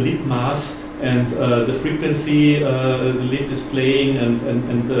calculate the lip mass and the frequency the lip is playing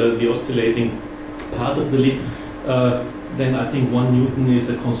and the oscillating part of the lip, then I think 1 Newton is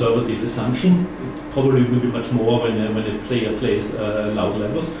a conservative assumption. It probably will be much more when a player plays loud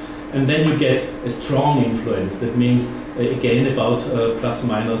levels. And then you get a strong influence. That means again about plus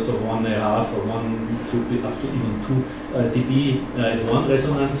minus or 1.5 or 1 to up to even 2 dB at one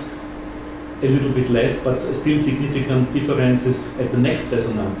resonance. A little bit less, but still significant differences at the next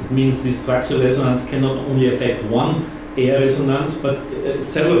resonance. It means this structural resonance cannot only affect one air resonance, but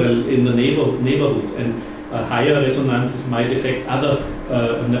several in the neighborhood, and higher resonances might affect other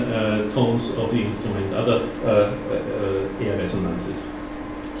tones of the instrument, other air resonances.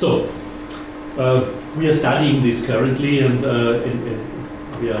 So we are studying this currently, and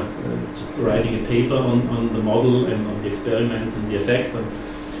we are just writing a paper on the model and on the experiments and the effect.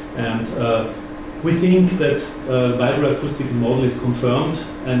 And we think that vibroacoustic model is confirmed,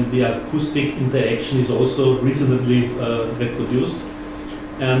 and the acoustic interaction is also reasonably reproduced.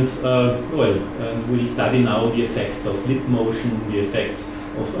 And we'll study now the effects of lip motion, the effects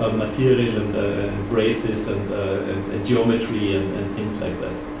of material and braces and geometry and things like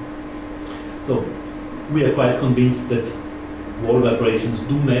that. So we are quite convinced that wall vibrations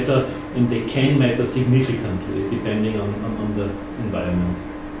do matter, and they can matter significantly depending on the environment.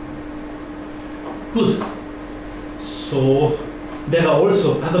 Good. So there are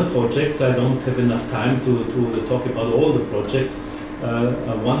also other projects. I don't have enough time to talk about all the projects.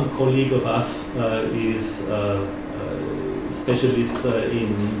 One colleague of us is a specialist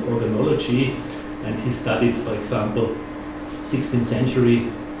in organology, and he studied, for example, 16th century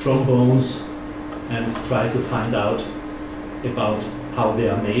trombones and tried to find out about how they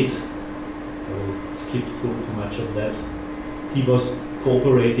are made. I will skip through much of that. He was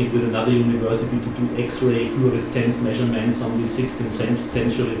cooperating with another university to do X-ray fluorescence measurements on these 16th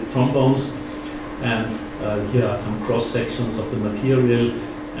century trombones, and here are some cross sections of the material,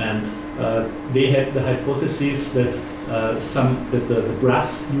 and they had the hypothesis that the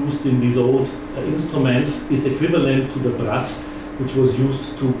brass used in these old instruments is equivalent to the brass which was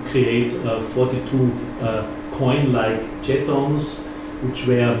used to create 42 coin-like jetons, which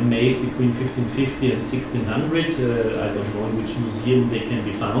were made between 1550 and 1600. I don't know in which museum they can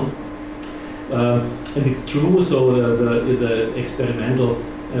be found. And it's true, so the experimental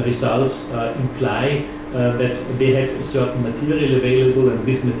results imply that they had a certain material available, and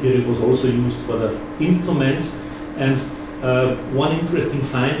this material was also used for the instruments. And one interesting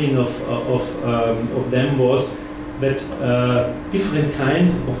finding of them was that different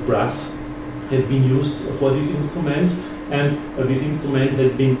kinds of brass have been used for these instruments, and this instrument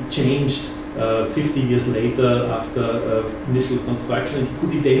has been changed 50 years later after initial construction. He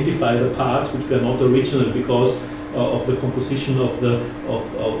could identify the parts which were not original because of the composition of the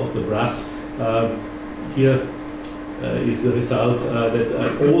brass. Here is the result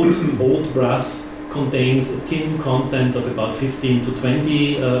that old brass contains a tin content of about 15 to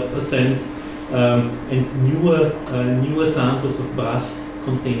 20%, and newer samples of brass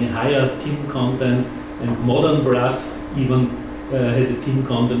contain a higher tin content, and modern brass even has a tin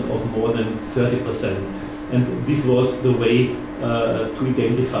content of more than 30%. And this was the way to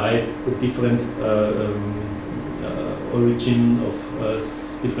identify the different origin of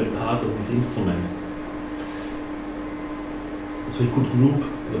different parts of this instrument. So you could group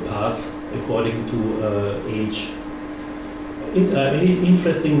the parts according to age. An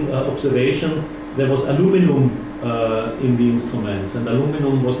interesting observation, there was aluminum in the instruments, and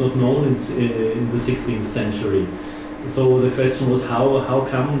aluminum was not known in the 16th century. So the question was how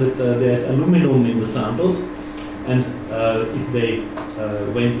come that there's aluminum in the samples, and if they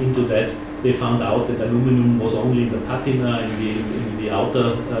went into that, they found out that aluminum was only in the patina, in the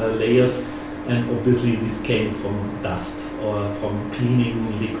outer layers, and obviously this came from dust or from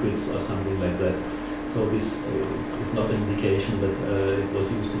cleaning liquids or something like that. So this is not an indication that it was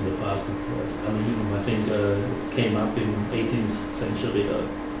used in the past. Aluminum, I think, came up in 18th century or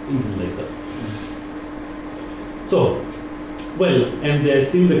even later. So, well, and there's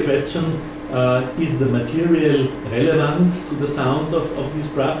still the question, is the material relevant to the sound of these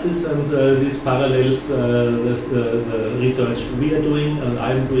brasses? And this parallels the research we are doing and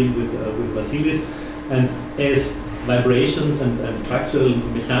I'm doing with Vasilis. And as vibrations and structural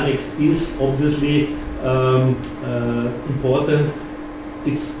mechanics is obviously important,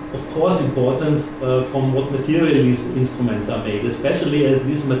 it's of course important from what material these instruments are made, especially as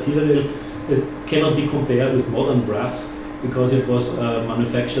this material cannot be compared with modern brass, because it was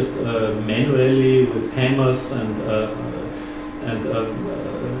manufactured manually with hammers and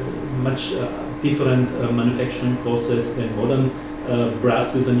much different manufacturing process than modern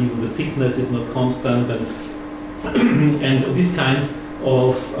brasses, and even the thickness is not constant, and this kind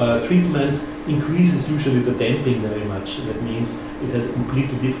of treatment increases usually the damping very much. That means it has a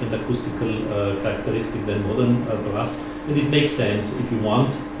completely different acoustical characteristic than modern brass. And it makes sense if you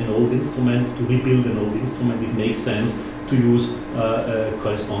want an old instrument, to rebuild an old instrument, it makes sense to use a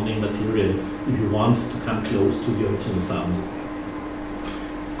corresponding material if you want to come close to the original sound.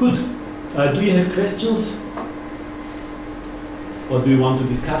 Good. Do you have questions? Or do you want to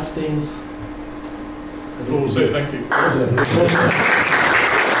discuss things? We'll say thank you.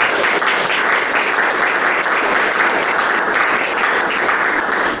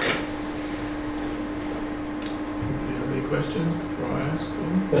 Questions before I ask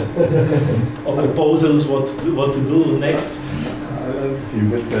them? Or proposals what to do next? I have a few,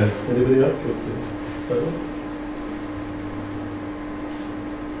 but anybody else want to start with?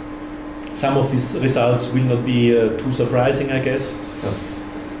 Some of these results will not be too surprising, I guess.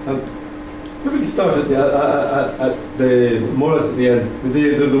 Maybe we can start at the more or less at the end.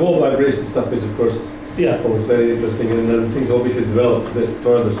 The wall vibration stuff is, of course, always very interesting, and then things obviously developed a bit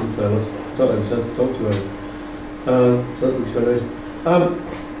further since I last had a chance to talk to her. So that looks very nice.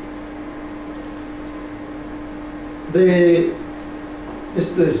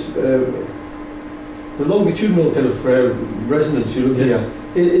 The longitudinal kind of resonance you're looking at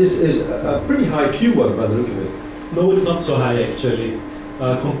is a pretty high Q one by the look of it. No, it's not so high actually.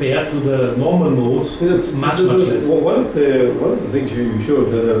 Compared to the normal modes, it's much less. One of the things you showed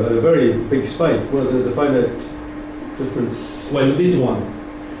had a very big spike. Well, the finite difference. Well, this one.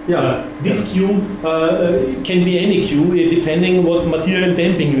 Yeah. This Q can be any Q depending on what material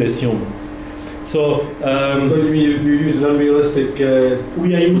damping you assume. So you mean you use an unrealistic?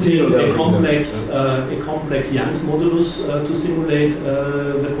 We are using a complex Young's modulus to simulate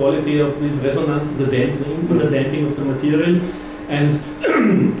the quality of this resonance, the damping of the material, and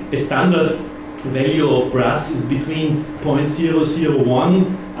a standard value of brass is between 0.001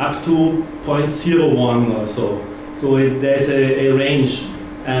 up to 0.01 or so. So there's a range.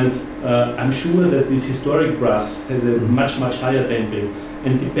 And I'm sure that this historic brass has a much higher damping.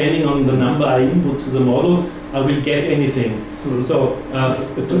 And depending on the number I input to the model, I will get anything. So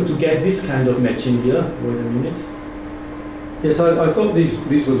to get this kind of matching here, wait a minute. Yes, I thought these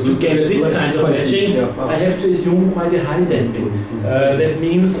ones. To get this kind of matching, I have to assume quite a high damping. That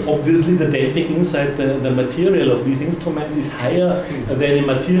means obviously the damping inside the material of these instruments is higher than a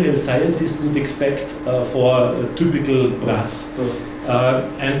material scientist would expect for a typical brass.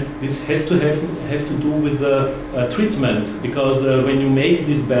 And this has to have to do with the treatment, because when you make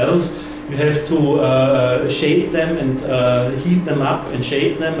these bells, you have to shape them and heat them up and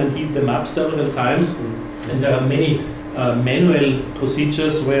shape them and heat them up several times. And there are many manual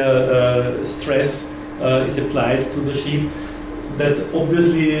procedures where stress is applied to the sheet. That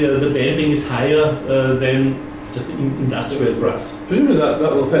obviously the damping is higher than just industrial brass. Presumably that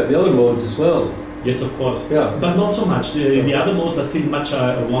will affect the other modes as well. Yes, of course. Yeah. But not so much. The other modes are still much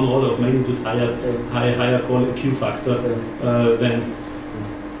one order of magnitude higher Q factor than.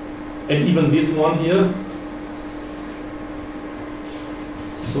 And even this one here.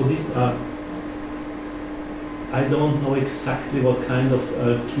 So these are. I don't know exactly what kind of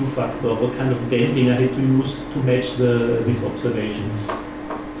Q factor, what kind of damping I had to use to match this observation.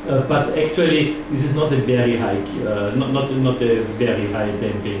 But actually, this is not a very high, not a very high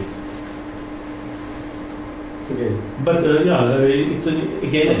damping. Okay. But it's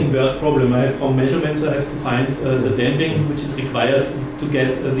again an inverse problem. From measurements I have to find the damping which is required to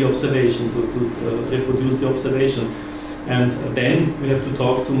get the observation, to reproduce the observation. And then we have to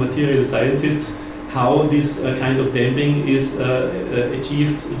talk to material scientists how this kind of damping is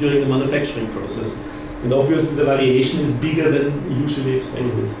achieved during the manufacturing process. And obviously the variation is bigger than usually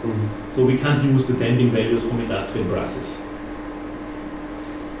expected. So we can't use the damping values from industrial brasses.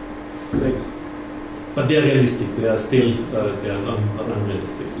 Thanks. But they are realistic. They are still they are not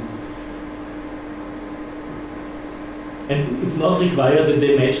unrealistic. And it's not required that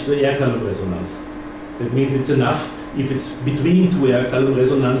they match the air column resonance. That means it's enough if it's between two air column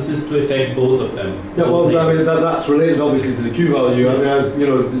resonances to affect both of them. Yeah, well, I mean, that's related obviously to the Q value. Yes. I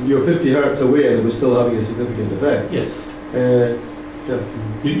mean, you're 50 hertz away and it was still having a significant effect. Yes. Yeah.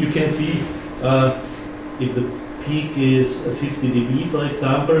 You can see if the peak is 50 dB, for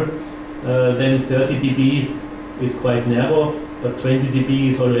example, then 30 dB is quite narrow, but 20 dB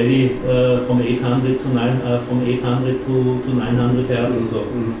is already from 800 to 900 hertz or so.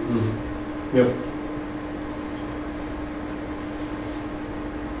 Yeah.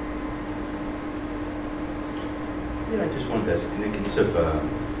 Yeah, I just wanted to ask, in the case of,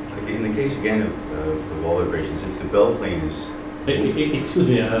 in the case again of the wall vibrations, if the bell plane is... Excuse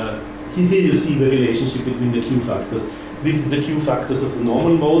me, here you see the relationship between the Q factors. this is the Q factors of the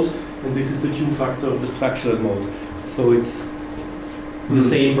normal modes, and this is the Q factor of the structural mode. So it's the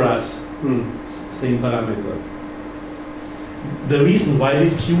same brass, same parameter. The reason why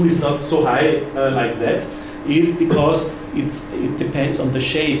this Q is not so high like that is because it depends on the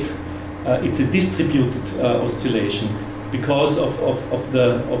shape. It's a distributed oscillation. Because of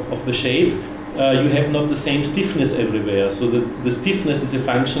the shape, you have not the same stiffness everywhere. So the stiffness is a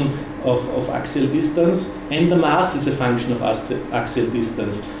function of axial distance, and the mass is a function of axial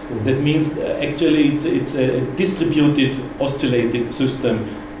distance. That means actually it's a distributed oscillating system,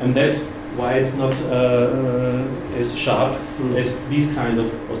 and that's why it's not as sharp as these kind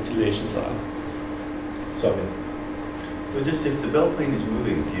of oscillations are. Sorry. So just if the bell plane is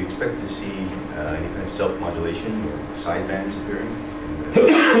moving, do you expect to see any kind of self-modulation or sidebands appearing?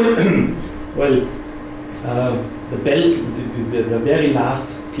 Well, the very last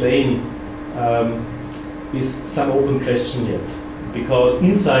plane is some open question yet, because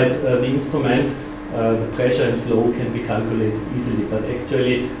inside the instrument the pressure and flow can be calculated easily, but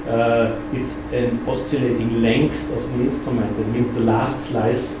actually it's an oscillating length of the instrument. That means the last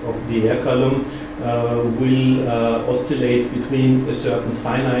slice of the air column will oscillate between a certain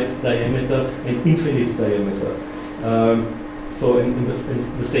finite diameter and infinite diameter. So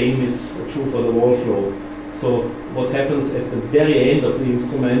the same is true for the wall flow. So what happens at the very end of the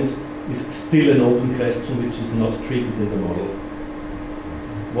instrument is still an open question which is not treated in the model.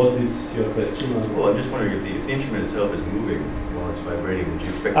 Was this your question? Well, I'm just wondering if the instrument itself is moving while it's vibrating, would you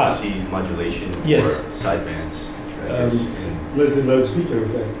expect to see modulation or sidebands? Less than loudspeaker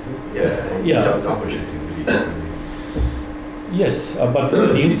effect. Doppler shifting would be yes, but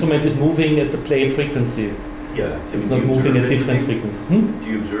the instrument is moving at the plane frequency. Yeah, it's not moving at different frequencies. Do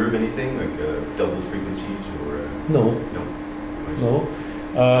you observe anything like double frequencies or? No.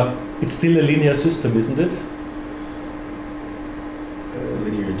 It's still a linear system, isn't it?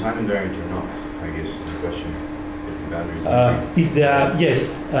 Linear time invariant or not? I guess is the question. If the boundaries. If there are,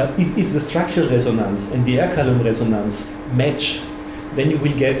 yes, if the structural resonance and the air column resonance match, then you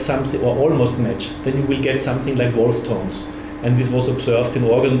will get something, or almost match. Then you will get something like Wolf tones. And this was observed in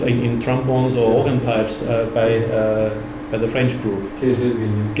in trombones or organ pipes by the French group.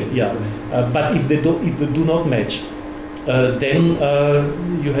 But if they do not match, then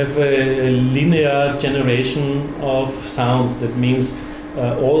you have a linear generation of sounds. That means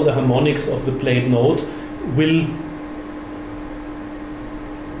all the harmonics of the played note will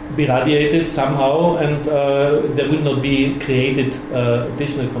be radiated somehow, and there will not be created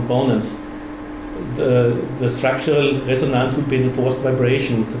additional components. The structural resonance will be in a forced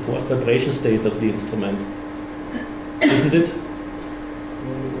vibration, the forced vibration state of the instrument. Isn't it?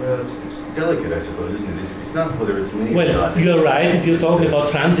 Well, it's delicate, I suppose, isn't it? It's not whether it's linear or not. Well, you're right if you're talking about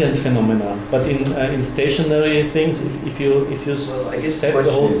transient phenomena, but in stationary things, if you set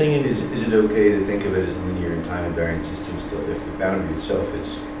the whole thing in... Is it okay to think of it as a linear and time invariant system still, if the boundary itself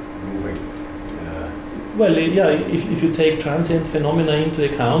is moving? Well, yeah, if you take transient phenomena into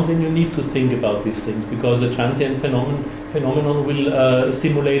account, then you need to think about these things, because the transient phenomenon will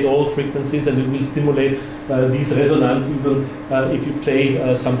stimulate all frequencies, and it will stimulate these resonance even if you play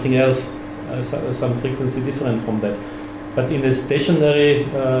something else, some frequency different from that. But in a stationary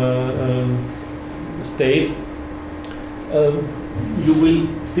state, you will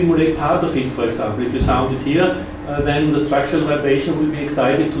stimulate part of it. For example, if you sound it here, then the structural vibration will be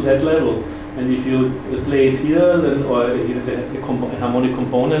excited to that level. And if you play it here, then, or you have a harmonic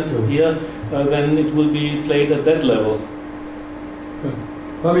component here, then it will be played at that level.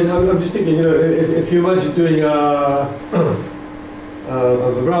 I mean, I'm just thinking, you know, if you imagine doing a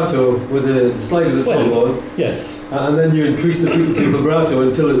vibrato with the slide of the trombone, yes, and then you increase the frequency of vibrato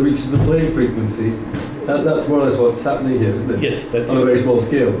until it reaches the playing frequency. That's more or less what's happening here, isn't it? Yes, that on a very small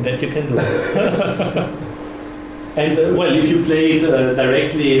scale. That you can do. And well, if you play it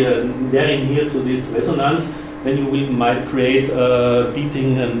directly very near to this resonance, then you might create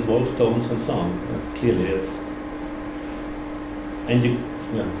beating and Wolf tones and so on. That clearly is. And you,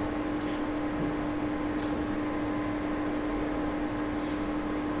 yeah.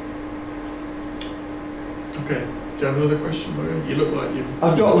 Okay. Do you have another question, Maria? You look like you.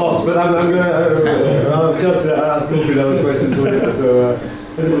 I've got lots, but I'm going to. I'll just ask Wilfried other questions later. So,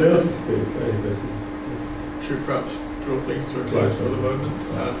 anybody else? Any questions? Should we perhaps draw things to a close for the moment,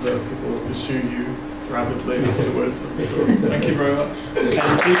 and people will pursue you rapidly afterwards, I'm sure. Thank you very much.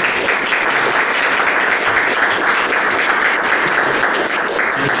 Thanks, Steve.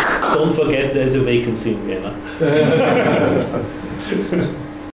 Don't forget there's a vacancy in Vienna.